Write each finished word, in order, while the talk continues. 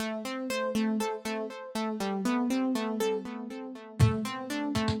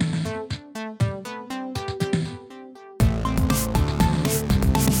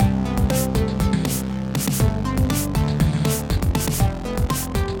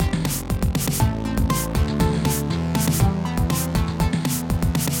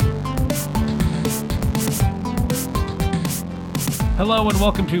Hello and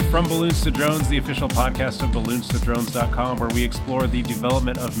welcome to From Balloons to Drones, the official podcast of balloonstodrones.com, where we explore the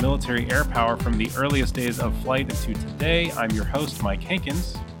development of military air power from the earliest days of flight into today. I'm your host, Mike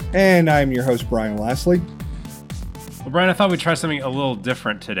Hankins. And I'm your host, Brian Lassley. Well, Brian, I thought we'd try something a little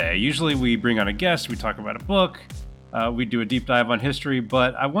different today. Usually we bring on a guest, we talk about a book, we do a deep dive on history,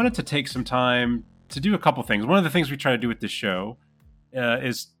 but I wanted to take some time to do a couple things. One of the things we try to do with this show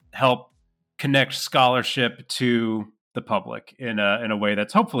is help connect scholarship to the public in a way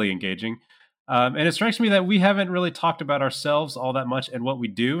that's hopefully engaging. And it strikes me that we haven't really talked about ourselves all that much and what we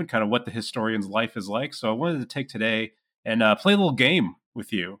do and kind of what the historian's life is like. So I wanted to take today and play a little game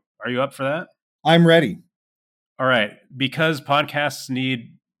with you. Are you up for that? I'm ready. All right. Because podcasts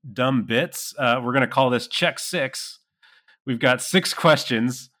need dumb bits, we're going to call this Check 6. We've got 6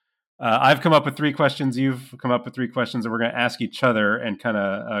 questions. I've come up with 3 questions. You've come up with 3 questions, and we're going to ask each other and kind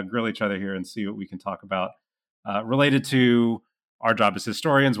of grill each other here and see what we can talk about related to our job as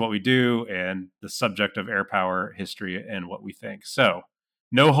historians, what we do, and the subject of air power history and what we think. So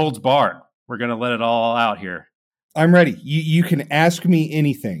no holds barred. We're going to let it all out here. I'm ready. You can ask me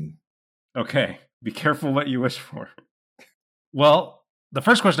anything. Okay. Be careful what you wish for. Well, the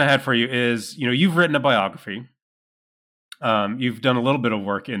first question I had for you is, you've written a biography. You've done a little bit of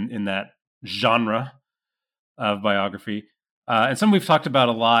work in that genre of biography. And something we've talked about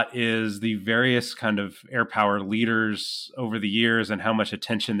a lot is the various kind of air power leaders over the years and how much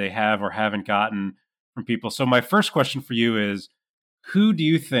attention they have or haven't gotten from people. So my first question for you is, who do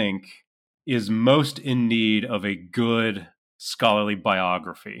you think is most in need of a good scholarly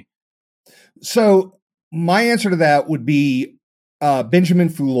biography? So my answer to that would be Benjamin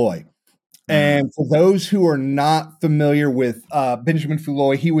Foulois. And for those who are not familiar with Benjamin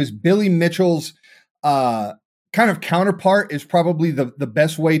Foulois, he was Billy Mitchell's kind of counterpart is probably the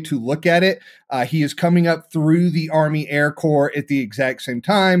best way to look at it. He is coming up through the Army Air Corps at the exact same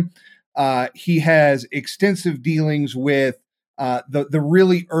time. He has extensive dealings with the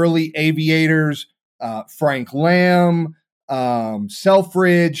really early aviators, Frank Lamb,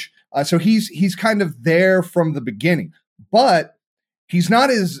 Selfridge. So he's kind of there from the beginning, but he's not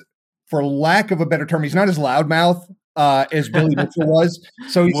as, for lack of a better term, he's not as loudmouth as Billy Mitchell was.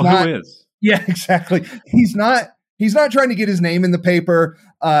 So he's not. Who is? Yeah, exactly. He's not trying to get his name in the paper.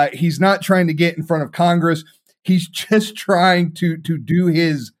 He's not trying to get in front of Congress. He's just trying to do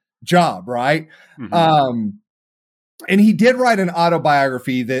his job, right? Mm-hmm. And he did write an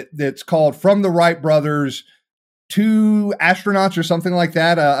autobiography that's called From the Wright Brothers to Astronauts or something like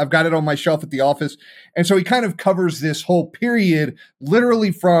that. I've got it on my shelf at the office. And so he kind of covers this whole period,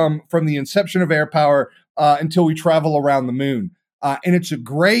 literally from the inception of air power until we travel around the moon. And it's a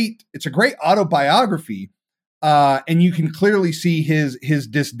great autobiography. And you can clearly see his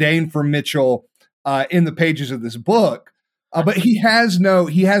disdain for Mitchell in the pages of this book. But he has no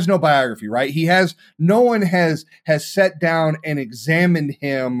biography, right? No one has sat down and examined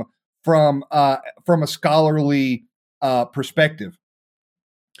him from a scholarly perspective.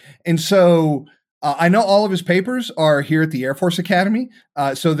 And so I know all of his papers are here at the Air Force Academy.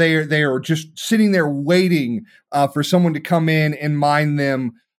 So they are just sitting there waiting for someone to come in and mine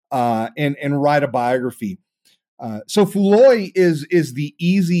them and write a biography. So Foulois is the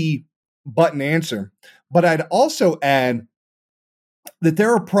easy button answer. But I'd also add that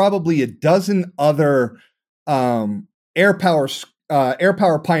there are probably a dozen other air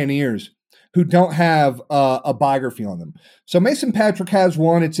power pioneers who don't have a biography on them. So Mason Patrick has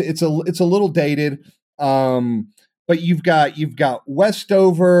one. It's a little dated, but you've got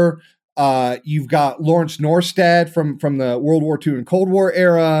Westover. You've got Lawrence Norstad from the World War II and Cold War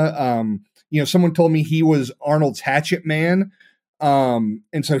era. Someone told me he was Arnold's hatchet man,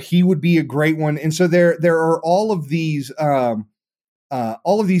 and so he would be a great one. And so there are all of these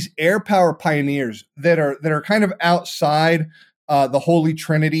air power pioneers that are kind of outside the holy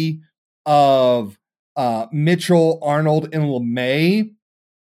trinity of Mitchell, Arnold, and LeMay,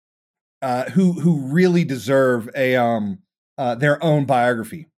 who really deserve their own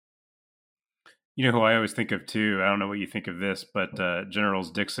biography. You know who I always think of too? I don't know what you think of this, but Generals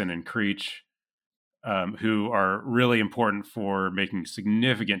Dixon and Creech, who are really important for making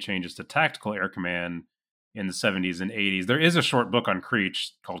significant changes to tactical air command in the 70s and 80s. There is a short book on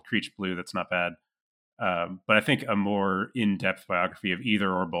Creech called Creech Blue that's not bad. But I think a more in-depth biography of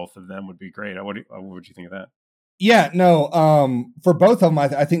either or both of them would be great. What would you think of that? Yeah, no, for both of them,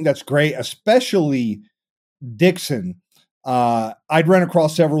 I think that's great, especially Dixon. I'd run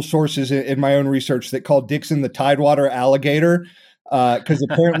across several sources in my own research that called Dixon the Tidewater alligator, because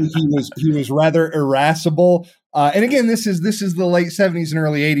apparently he was rather irascible. And again, this is the late 70s and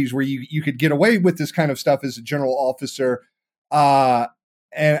early 80s where you could get away with this kind of stuff as a general officer. Uh,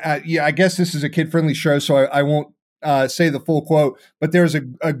 and yeah, I guess this is a kid friendly show, so I won't say the full quote. But there's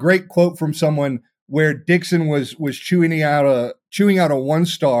a great quote from someone where Dixon was chewing out a 1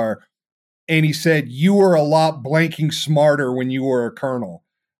 star, and he said, "You were a lot blanking smarter when you were a colonel."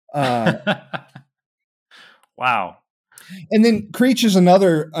 Uh, Wow. and then Creech is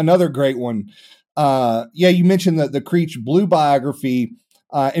another great one. Yeah, you mentioned the Creech Blue biography.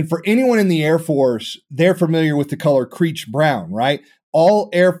 And for anyone in the Air Force, they're familiar with the color Creech brown, right? All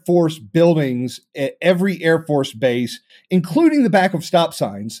Air Force buildings at every Air Force base, including the back of stop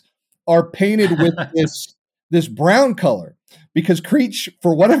signs, are painted with this brown color because Creech,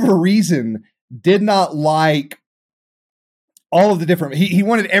 for whatever reason, did not like all of the different. He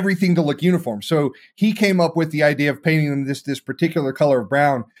wanted everything to look uniform, so he came up with the idea of painting them this particular color of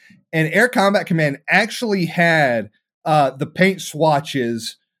brown. And Air Combat Command actually had the paint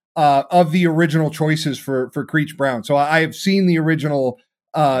swatches of the original choices for Creech Brown. So I have seen the original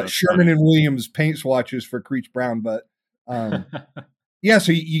Sherman funny. and Williams paint swatches for Creech Brown. But yeah,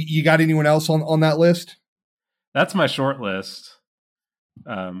 so you got anyone else on that list? That's my short list.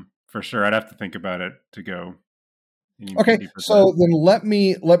 For sure. I'd have to think about it to go any Okay, deeper. so then let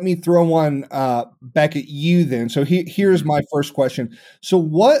me throw one back at you then. So here's my first question. So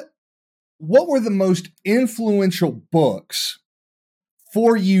what were the most influential books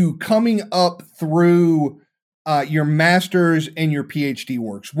for you coming up through your master's and your PhD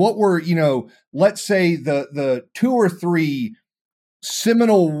works? What were, let's say the 2 or 3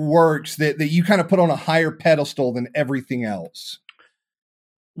 seminal works that you kind of put on a higher pedestal than everything else?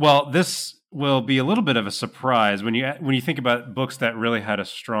 Well, this will be a little bit of a surprise when you think about books that really had a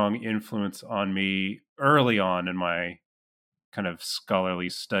strong influence on me early on in my kind of scholarly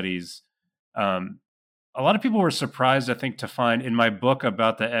studies. Um, a lot of people were surprised, I think, to find in my book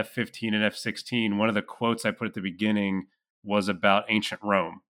about the F-15 and F-16, one of the quotes I put at the beginning was about ancient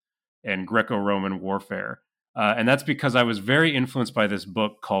Rome and Greco-Roman warfare. And that's because I was very influenced by this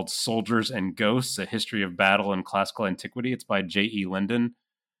book called Soldiers and Ghosts, A History of Battle in Classical Antiquity. It's by J.E. Linden.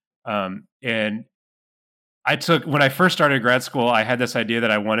 And when I first started grad school, I had this idea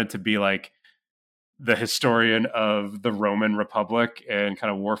that I wanted to be like the historian of the Roman Republic and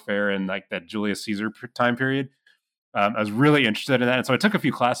kind of warfare and like that Julius Caesar time period. I was really interested in that. And so I took a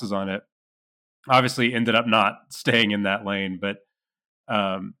few classes on it. Obviously, ended up not staying in that lane, but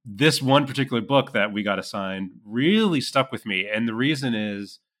this one particular book that we got assigned really stuck with me. And the reason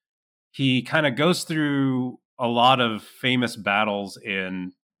is he kind of goes through a lot of famous battles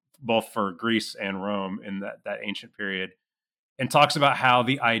in both for Greece and Rome in that ancient period and talks about how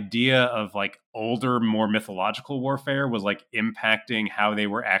the idea of like older, more mythological warfare was like impacting how they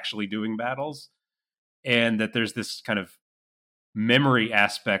were actually doing battles. And that there's this kind of memory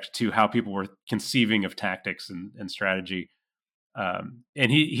aspect to how people were conceiving of tactics and strategy.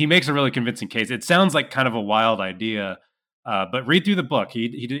 And he makes a really convincing case. It sounds like kind of a wild idea, but read through the book.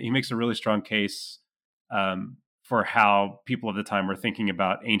 He makes a really strong case for how people of the time were thinking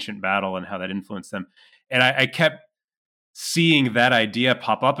about ancient battle and how that influenced them. And I kept seeing that idea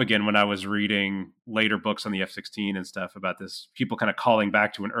pop up again when I was reading later books on the F-16 and stuff about this, people kind of calling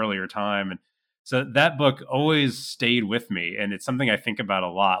back to an earlier time. And so that book always stayed with me. And it's something I think about a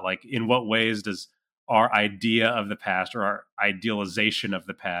lot. Like, in what ways does our idea of the past or our idealization of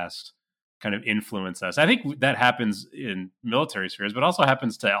the past kind of influence us? I think that happens in military spheres, but also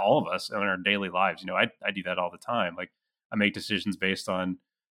happens to all of us in our daily lives. I do that all the time. Like, I make decisions based on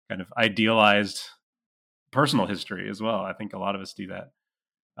kind of idealized personal history as well. I think a lot of us do that.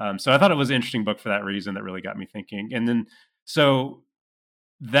 So I thought it was an interesting book for that reason that really got me thinking. And then, so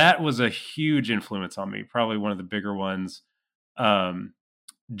that was a huge influence on me, probably one of the bigger ones.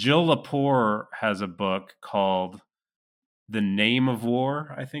 Jill Lepore has a book called The Name of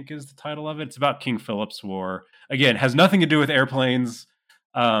War, I think is the title of it. It's about King Philip's War. Again, has nothing to do with airplanes,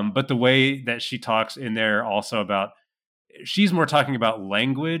 but the way that she talks in there also about, she's more talking about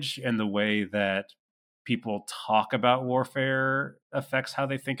language and the way that people talk about warfare affects how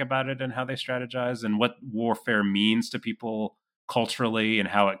they think about it and how they strategize and what warfare means to people culturally and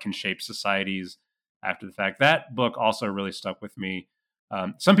how it can shape societies after the fact. That book also really stuck with me.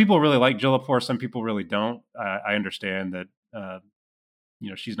 Some people really like Jill Lepore, some people really don't. I understand that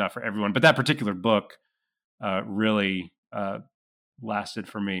she's not for everyone, but that particular book really lasted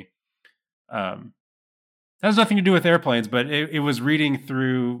for me. Has nothing to do with airplanes, but it was reading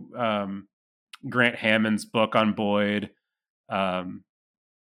through Grant Hammond's book on Boyd that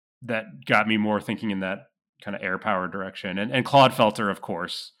got me more thinking in that kind of air power direction. And Claude Felter, of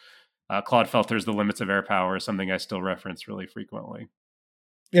course. Claude Felter's The Limits of Air Power is something I still reference really frequently.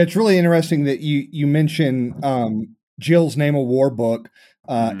 Yeah, it's really interesting that you mention Jill's Name of War book.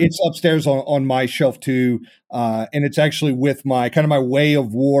 It's upstairs on my shelf too, and it's actually with my kind of my Way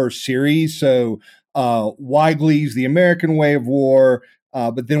of War series. So Weigley's The American Way of War,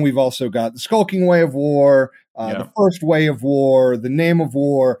 but then we've also got the Skulking Way of War, the First Way of War, the Name of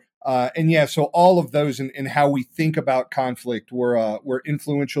War, and yeah, so all of those and how we think about conflict were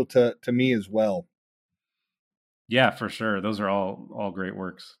influential to me as well. Yeah, for sure. Those are all great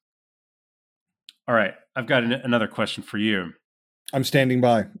works. All right, I've got another question for you. I'm standing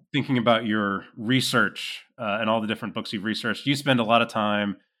by. Thinking about your research and all the different books you've researched, you spend a lot of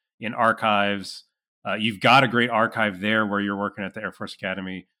time in archives. You've got a great archive there where you're working at the Air Force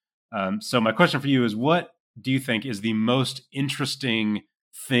Academy. So my question for you is, what do you think is the most interesting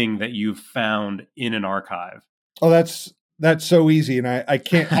thing that you've found in an archive? Oh, that's so easy, and I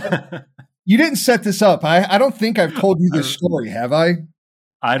can't. You didn't set this up. I don't think I've told you this story, have I?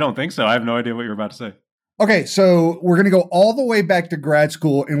 I don't think so. I have no idea what you're about to say. Okay, so we're going to go all the way back to grad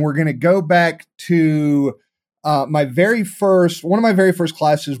school, and we're going to go back to one of my very first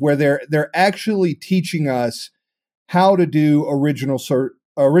classes where they're actually teaching us how to do original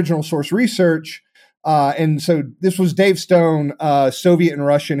source research. And so this was Dave Stone, Soviet and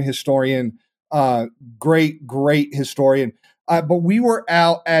Russian historian, great historian. But we were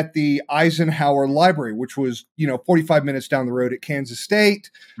out at the Eisenhower Library, which was 45 minutes down the road at Kansas State,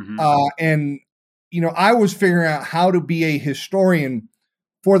 and I was figuring out how to be a historian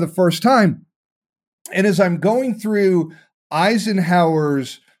for the first time. And as I'm going through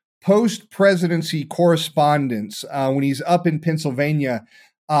Eisenhower's post-presidency correspondence when he's up in Pennsylvania,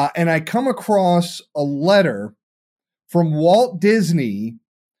 and I come across a letter from Walt Disney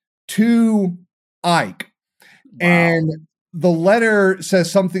to Ike. Wow. And the letter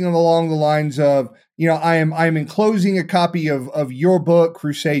says something along the lines of, I am enclosing a copy of your book,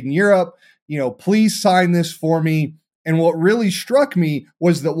 Crusade in Europe. Please sign this for me. And what really struck me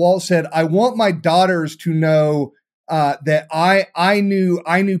was that Walt said, I want my daughters to know that I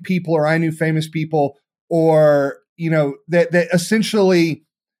knew people, or I knew famous people, or that essentially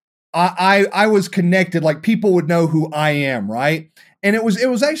I was connected, like people would know who I am, right? And it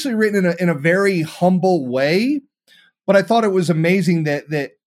was actually written in a very humble way, but I thought it was amazing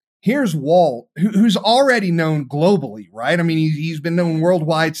that here's Walt, who's already known globally, right? I mean, he's been known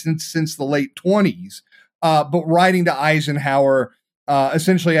worldwide since the late 20s, but writing to Eisenhower,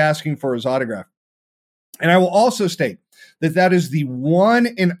 essentially asking for his autograph. And I will also state that is the one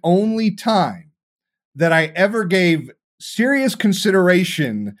and only time that I ever gave serious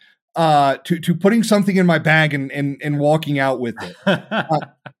consideration to putting something in my bag and walking out with it.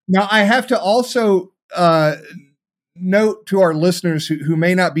 Now, I have to also note to our listeners who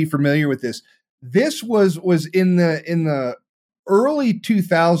may not be familiar with this. This was in the early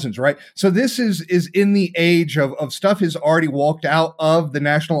 2000s, right? So this is in the age of stuff has already walked out of the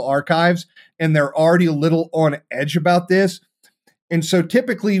National Archives, and they're already a little on edge about this. And so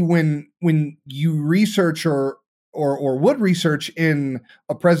typically when you research or would research in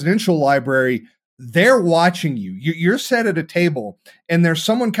a presidential library, they're watching you. You're set at a table, and there's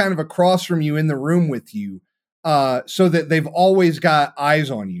someone kind of across from you in the room with you, so that they've always got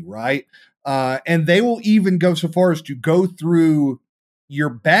eyes on you, right? And they will even go so far as to go through your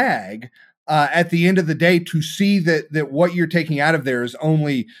bag at the end of the day to see that what you're taking out of there is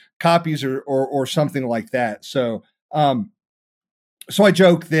only copies or something like that. So so I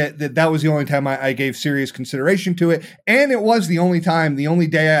joke that was the only time I gave serious consideration to it. And it was the only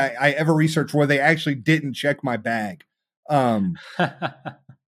day I ever researched where they actually didn't check my bag. I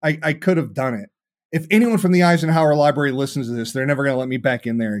could have done it. If anyone from the Eisenhower Library listens to this, they're never going to let me back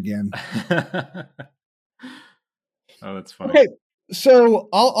in there again. Oh, that's funny. Okay, so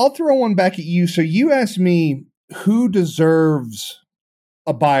I'll throw one back at you. So you asked me who deserves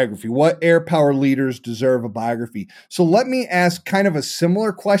a biography. What air power leaders deserve a biography? So let me ask kind of a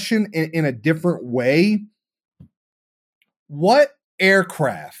similar question in a different way. What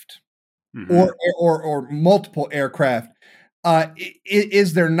aircraft or multiple aircraft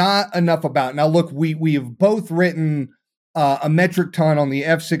is there not enough about? Now, look, we have both written a metric ton on the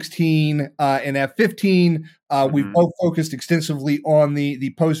F-16 and F-15. We've both focused extensively on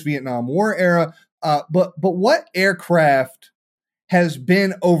the post-Vietnam War era. But what aircraft has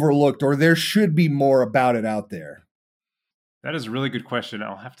been overlooked, or there should be more about it out there? That is a really good question.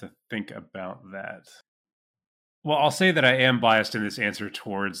 I'll have to think about that. Well, I'll say that I am biased in this answer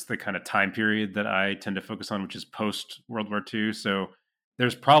towards the kind of time period that I tend to focus on, which is post World War II. So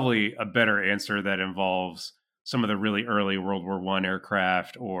there's probably a better answer that involves some of the really early World War I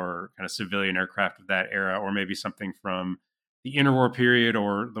aircraft or kind of civilian aircraft of that era, or maybe something from the interwar period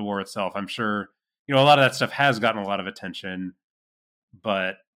or the war itself. I'm sure you know, a lot of that stuff has gotten a lot of attention,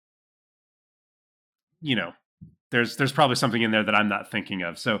 but you know, there's probably something in there that I'm not thinking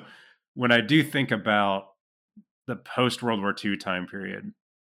of. So when I do think about the post World War II time period,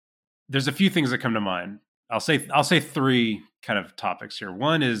 there's a few things that come to mind. I'll say three kind of topics here.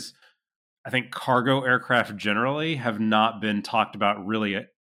 One is I think cargo aircraft generally have not been talked about really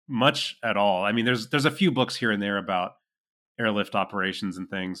much at all. I mean, there's a few books here and there about airlift operations and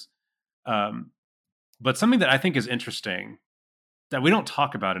things, um, but something that I think is interesting that we don't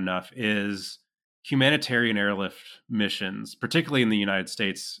talk about enough is humanitarian airlift missions, particularly in the United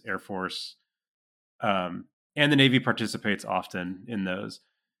States Air Force, and the Navy participates often in those.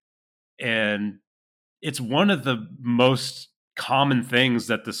 And it's one of the most common things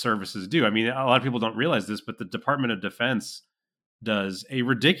that the services do. I mean, a lot of people don't realize this, but the Department of Defense does a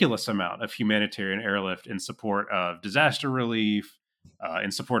ridiculous amount of humanitarian airlift in support of disaster relief,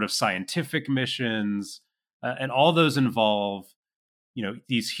 in support of scientific missions, and all those involve, you know,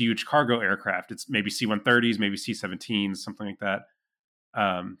 these huge cargo aircraft. It's maybe C-130s, maybe C-17s, something like that,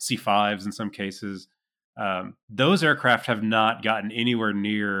 C-5s in some cases. Those aircraft have not gotten anywhere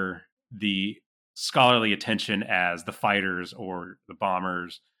near the scholarly attention as the fighters or the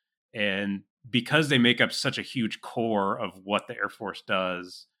bombers. And because they make up such a huge core of what the Air Force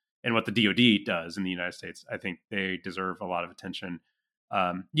does and what the DoD does in the United States, I think they deserve a lot of attention.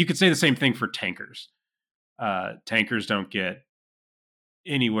 You could say the same thing for tankers. Tankers don't get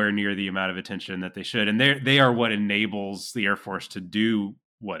anywhere near the amount of attention that they should, and they are what enables the Air Force to do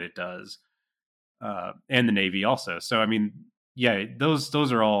what it does, and the Navy also. So, I mean, yeah,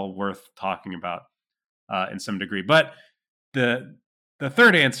 those are all worth talking about in some degree. But the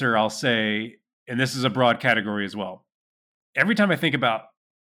third answer I'll say, and this is a broad category as well. Every time I think about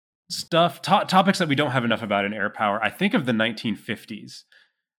topics that we don't have enough about in air power, I think of the 1950s,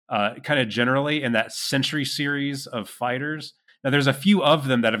 kind of generally in that Century series of fighters. Now, there's a few of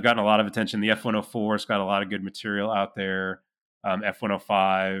them that have gotten a lot of attention. The F-104 has got a lot of good material out there.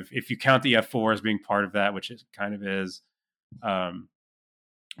 F-105, if you count the F-4 as being part of that, which it kind of is.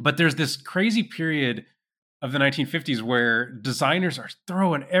 But there's this crazy period of the 1950s where designers are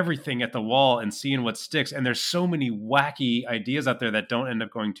throwing everything at the wall and seeing what sticks. And there's so many wacky ideas out there that don't end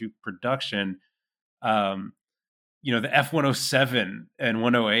up going to production. You know, the F-107 and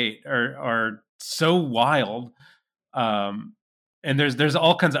 108 are so wild. And there's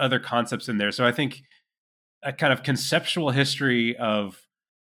all kinds of other concepts in there. So I think a kind of conceptual history of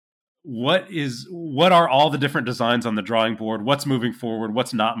what are all the different designs on the drawing board, what's moving forward,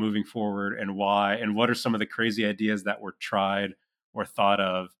 what's not moving forward, and why, and what are some of the crazy ideas that were tried or thought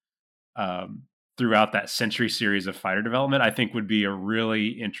of throughout that Century series of fighter development, I think would be a really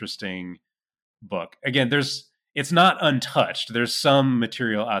interesting book. Again, it's not untouched. There's some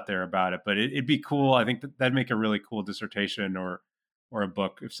material out there about it, but it'd be cool. I think that'd make a really cool dissertation or a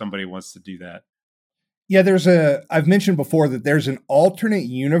book if somebody wants to do that. Yeah, I've mentioned before that there's an alternate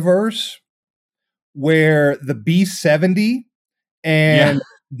universe where the B-70 and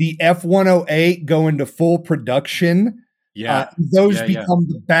the F-108 go into full production. Those become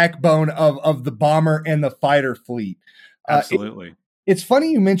the backbone of the bomber and the fighter fleet. Absolutely. It's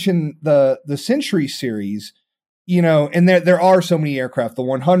funny you mentioned the Century series, you know, and there are so many aircraft, the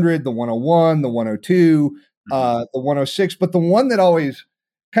 100, the 101, the 102, the 106, but the one that always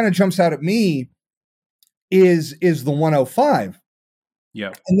kind of jumps out at me is the 105.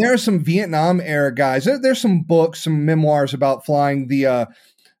 Yeah. And there are some Vietnam era guys. There's some books, some memoirs about flying the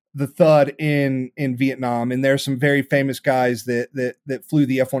Thud in Vietnam, and there's some very famous guys that flew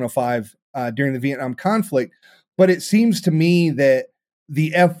the F-105 during the Vietnam conflict. But it seems to me that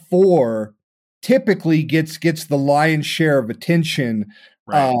the F-4 typically gets the lion's share of attention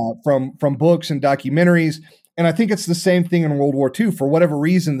from books and documentaries. And I think it's the same thing in World War II. For whatever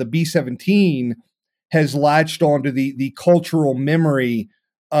reason, the B-17 has latched onto the cultural memory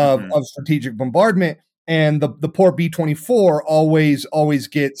of strategic bombardment, and the poor B-24 always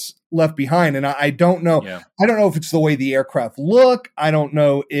gets left behind. And I don't know. Yeah. I don't know if it's the way the aircraft look. I don't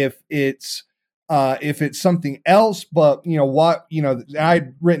know if it's something else. But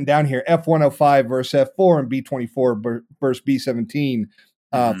I'd written down here F-105 versus F-4 and B-24 versus B-17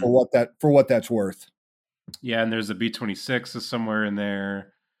 for what that's worth. Yeah, and there's a B-26 is somewhere in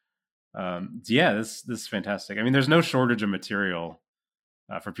there. This is fantastic. I mean, there's no shortage of material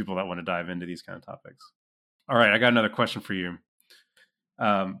for people that want to dive into these kind of topics. All right, I got another question for you.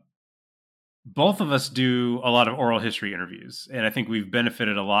 Both of us do a lot of oral history interviews, and I think we've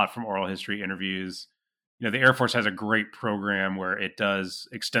benefited a lot from oral history interviews. You know, the Air Force has a great program where it does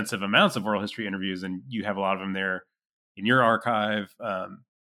extensive amounts of oral history interviews, and you have a lot of them there in your archive.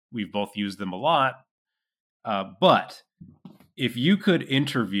 we've both used them a lot. But if you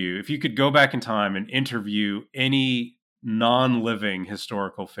could go back in time and interview any non-living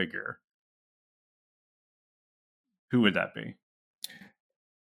historical figure, who would that be?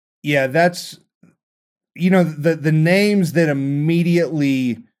 Yeah, that's, the names that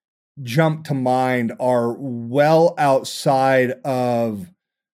immediately jump to mind are well outside of,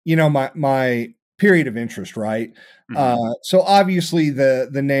 my period of interest, right? So obviously the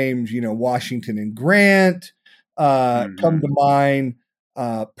names, Washington and Grant come to mind.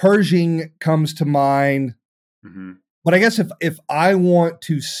 Pershing comes to mind. But I guess if I want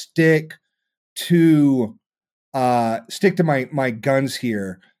to to stick to my guns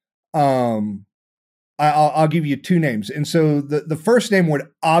here, I'll give you two names. And so the first name would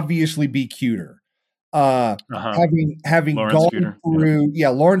obviously be Cuter. Having Lawrence gone Cuter. through,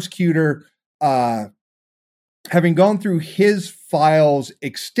 Lawrence Cuter, having gone through his files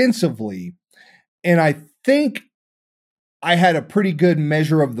extensively, and I think I had a pretty good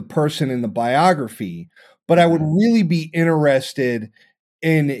measure of the person in the biography, but I would really be interested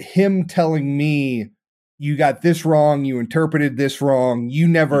in him telling me, you got this wrong, you interpreted this wrong, you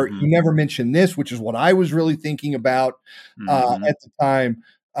never mentioned this, which is what I was really thinking about at the time.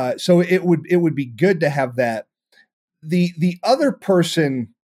 So it would be good to have that. The other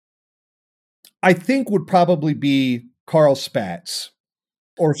person I think would probably be Carl Spatz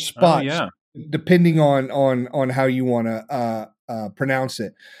or Spatz. Oh, yeah. Depending on how you want to pronounce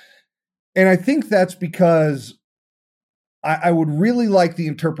it. And I think that's because I would really like the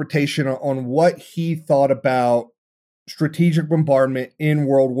interpretation on what he thought about strategic bombardment in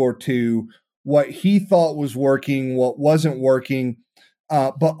World War II, what he thought was working, what wasn't working,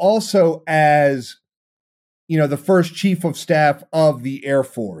 but also as, the first chief of staff of the Air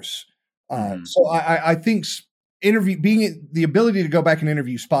Force. So I think being the ability to go back and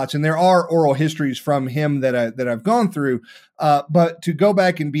interview Spatz, and there are oral histories from him that I've gone through, but to go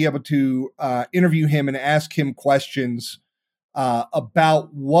back and be able to interview him and ask him questions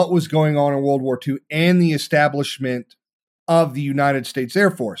about what was going on in World War II and the establishment of the United States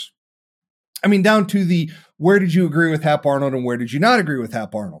Air Force. I mean, down to where did you agree with Hap Arnold and where did you not agree with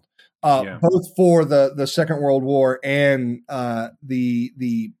Hap Arnold? Both for the Second World War and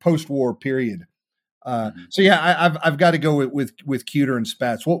the post-war period. So yeah, I've got to go with Cuter and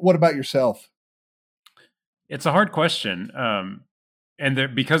Spatz. What about yourself? It's a hard question,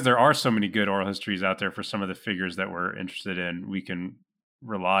 and because there are so many good oral histories out there for some of the figures that we're interested in, we can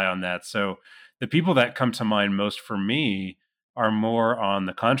rely on that. So the people that come to mind most for me are more on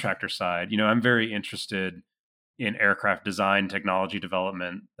the contractor side. I'm very interested in aircraft design, technology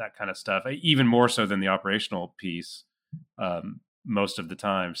development, that kind of stuff, even more so than the operational piece most of the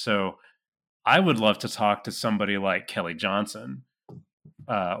time. So I would love to talk to somebody like Kelly Johnson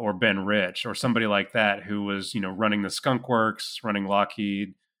or Ben Rich or somebody like that who was, running the Skunk Works, running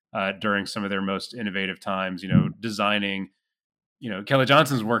Lockheed during some of their most innovative times, designing, Kelly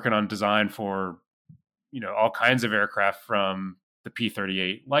Johnson's working on design for, all kinds of aircraft from the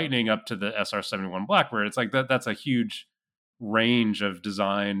P-38 Lightning up to the SR-71 Blackbird. It's like that's a huge range of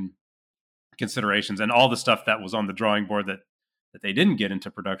design considerations, and all the stuff that was on the drawing board that they didn't get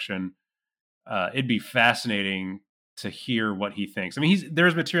into production. It'd be fascinating to hear what he thinks. I mean,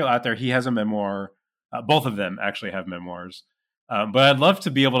 there's material out there. He has a memoir. Both of them actually have memoirs. But I'd love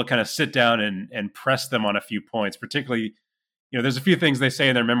to be able to kind of sit down and press them on a few points, particularly, there's a few things they say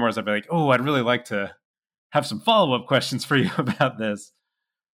in their memoirs. I'd be like, oh, I'd really like to have some follow-up questions for you about this.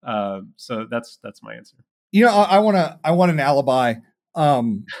 So that's my answer. I want an alibi. I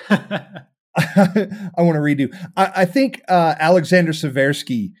want to redo. I think Alexander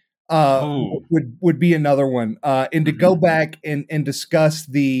Seversky would be another one, and to go back and discuss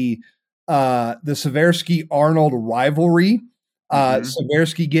the Seversky Arnold rivalry.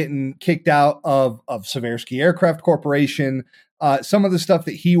 Seversky getting kicked out of Seversky Aircraft Corporation, some of the stuff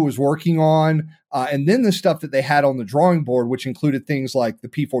that he was working on, and then the stuff that they had on the drawing board, which included things like the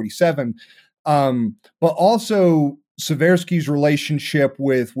P-47, but also Seversky's relationship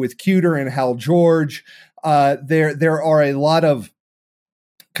with Cuter and Hal George. There are a lot of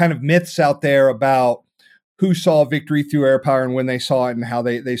kind of myths out there about who saw victory through air power and when they saw it and how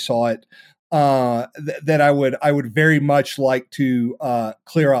they saw it. That I would very much like to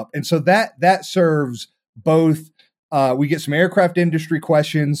clear up. And so that serves both. We get some aircraft industry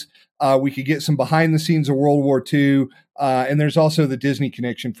questions. We could get some behind the scenes of World War II. And there's also the Disney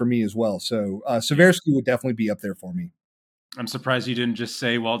connection for me as well. So Seversky would definitely be up there for me. I'm surprised you didn't just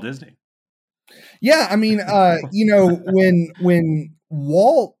say Walt Disney. Yeah, I mean, when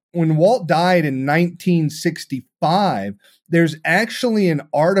Walt died in 1964, 1985, there's actually an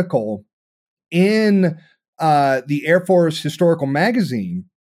article in the Air Force Historical Magazine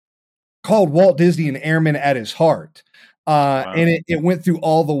called Walt Disney, an Airman at His Heart. And it went through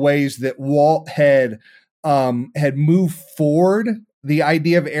all the ways that Walt had moved forward the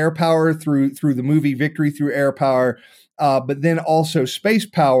idea of air power through the movie Victory Through Air Power, but then also space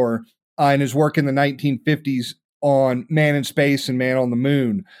power in his work in the 1950s on Man in Space and Man on the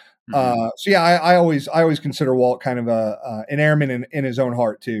Moon. So yeah, I always consider Walt kind of an airman in his own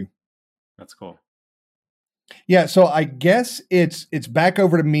heart too. That's cool. Yeah, so I guess it's back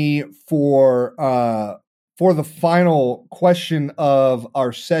over to me for the final question of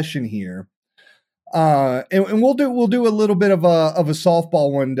our session here. And we'll do a little bit of a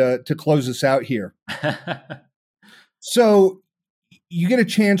softball one to close us out here. So you get a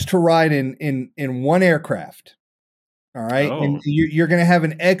chance to ride in one aircraft. All right. Oh. And you're going to have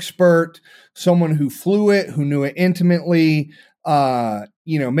an expert, someone who flew it, who knew it intimately.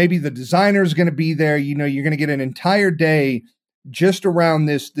 Maybe the designer is going to be there. You're going to get an entire day just around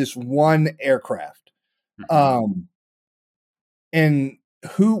this one aircraft. And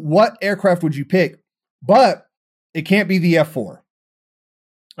what aircraft would you pick? But it can't be the F4.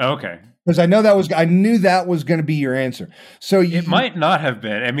 Okay. Because I knew that was going to be your answer. So it might not have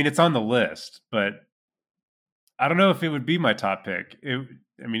been. I mean, it's on the list, but I don't know if it would be my top pick. It'd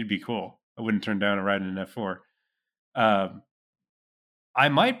be cool. I wouldn't turn down a ride in an F4. I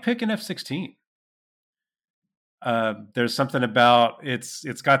might pick an F-16. There's something about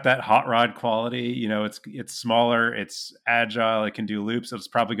it's got that hot rod quality. It's smaller, it's agile, it can do loops. So it's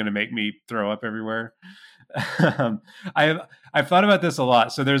probably going to make me throw up everywhere. I've thought about this a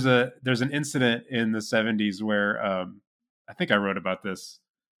lot. So there's an incident in the 70s where I think I wrote about this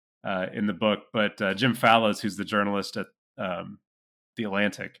in the book, but Jim Fallows, who's the journalist at The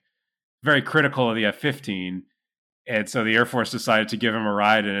Atlantic, very critical of the F-15. And so the Air Force decided to give him a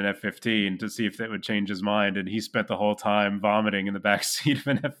ride in an F-15 to see if that would change his mind. And he spent the whole time vomiting in the back seat of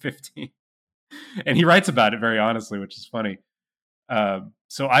an F-15. And he writes about it very honestly, which is funny.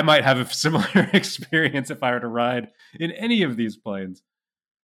 So I might have a similar experience if I were to ride in any of these planes.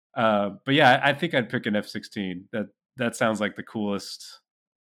 But yeah, I think I'd pick an F-16. That sounds like the coolest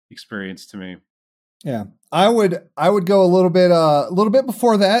experience to me. Yeah, I would go a little bit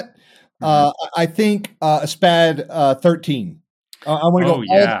before that. I think a SPAD 13. I want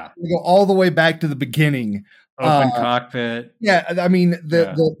to go all the way back to the beginning. Open cockpit. Yeah, I mean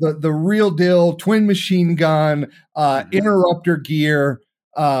the real deal, twin machine gun, interrupter gear,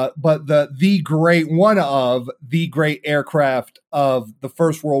 but the great aircraft of the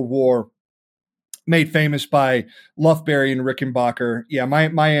First World War, made famous by Lufberry and Rickenbacker. Yeah,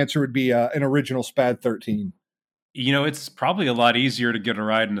 my answer would be an original SPAD 13. It's probably a lot easier to get a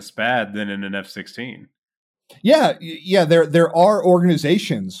ride in a SPAD than in an F-16. Yeah. There are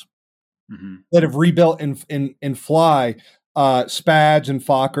organizations that have rebuilt and fly SPADs and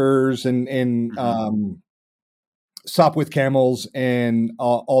Fokkers and Sopwith Camels and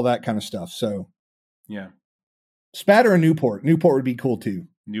all that kind of stuff. So yeah, SPAD or a Newport. Newport would be cool too.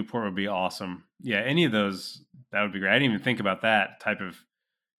 Newport would be awesome. Yeah, any of those, that would be great. I didn't even think about that type of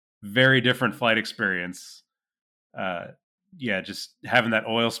very different flight experience. Just having that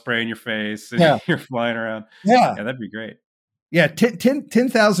oil spray in your face and you're flying around. Yeah, that'd be great. Yeah,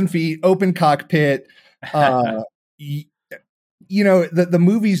 10,000 feet, open cockpit. The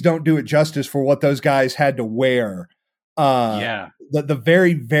movies don't do it justice for what those guys had to wear. The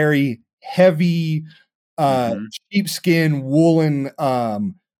very, very heavy sheepskin woolen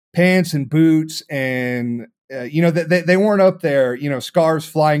pants and boots, and they weren't up there, scarves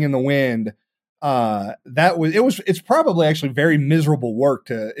flying in the wind. It's probably actually very miserable work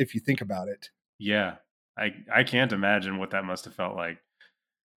if you think about it. Yeah. I can't imagine what that must have felt like.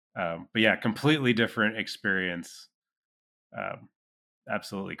 But yeah, completely different experience.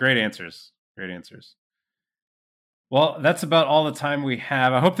 Absolutely. Great answers. Well, that's about all the time we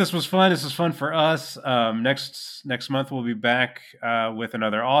have. I hope this was fun. This was fun for us. Next month, we'll be back with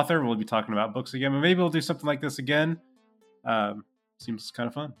another author. We'll be talking about books again, but maybe we'll do something like this again. Seems kind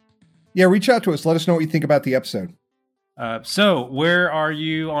of fun. Yeah, reach out to us. Let us know what you think about the episode. So where are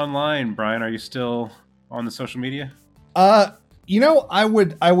you online, Brian? Are you still on the social media? I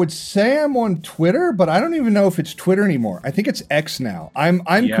would say I'm on Twitter, but I don't even know if it's Twitter anymore. I think it's X now. I'm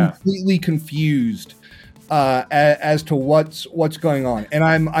completely confused as to what's going on, and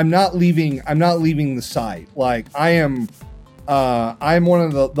I'm not leaving the site. Like I'm one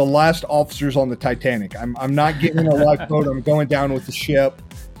of the last officers on the Titanic. I'm not getting in a lifeboat. I'm going down with the ship.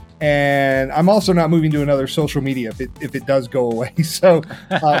 And I'm also not moving to another social media if it does go away. So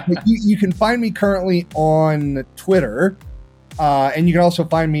but you can find me currently on Twitter. And you can also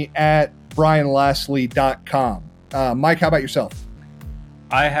find me at brianlassley.com. Mike, how about yourself?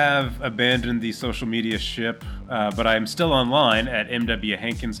 I have abandoned the social media ship, but I'm still online at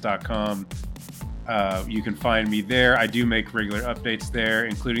mwhankins.com. You can find me there. I do make regular updates there,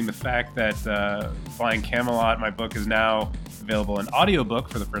 including the fact that Flying Camelot, my book, is now available in audiobook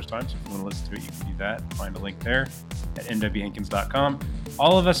for the first time. So if you want to listen to it, you can do that. Find a link there at mwhankins.com.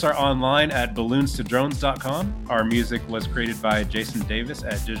 All of us are online at balloonstodrones.com. Our music was created by Jason Davis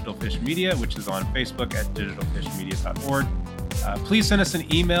at Digital Fish Media, which is on Facebook at digitalfishmedia.org. Please send us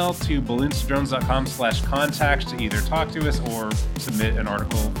an email to balloonstodrones.com/contact to either talk to us or submit an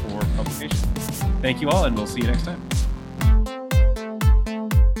article for publication. Thank you all, and we'll see you next time.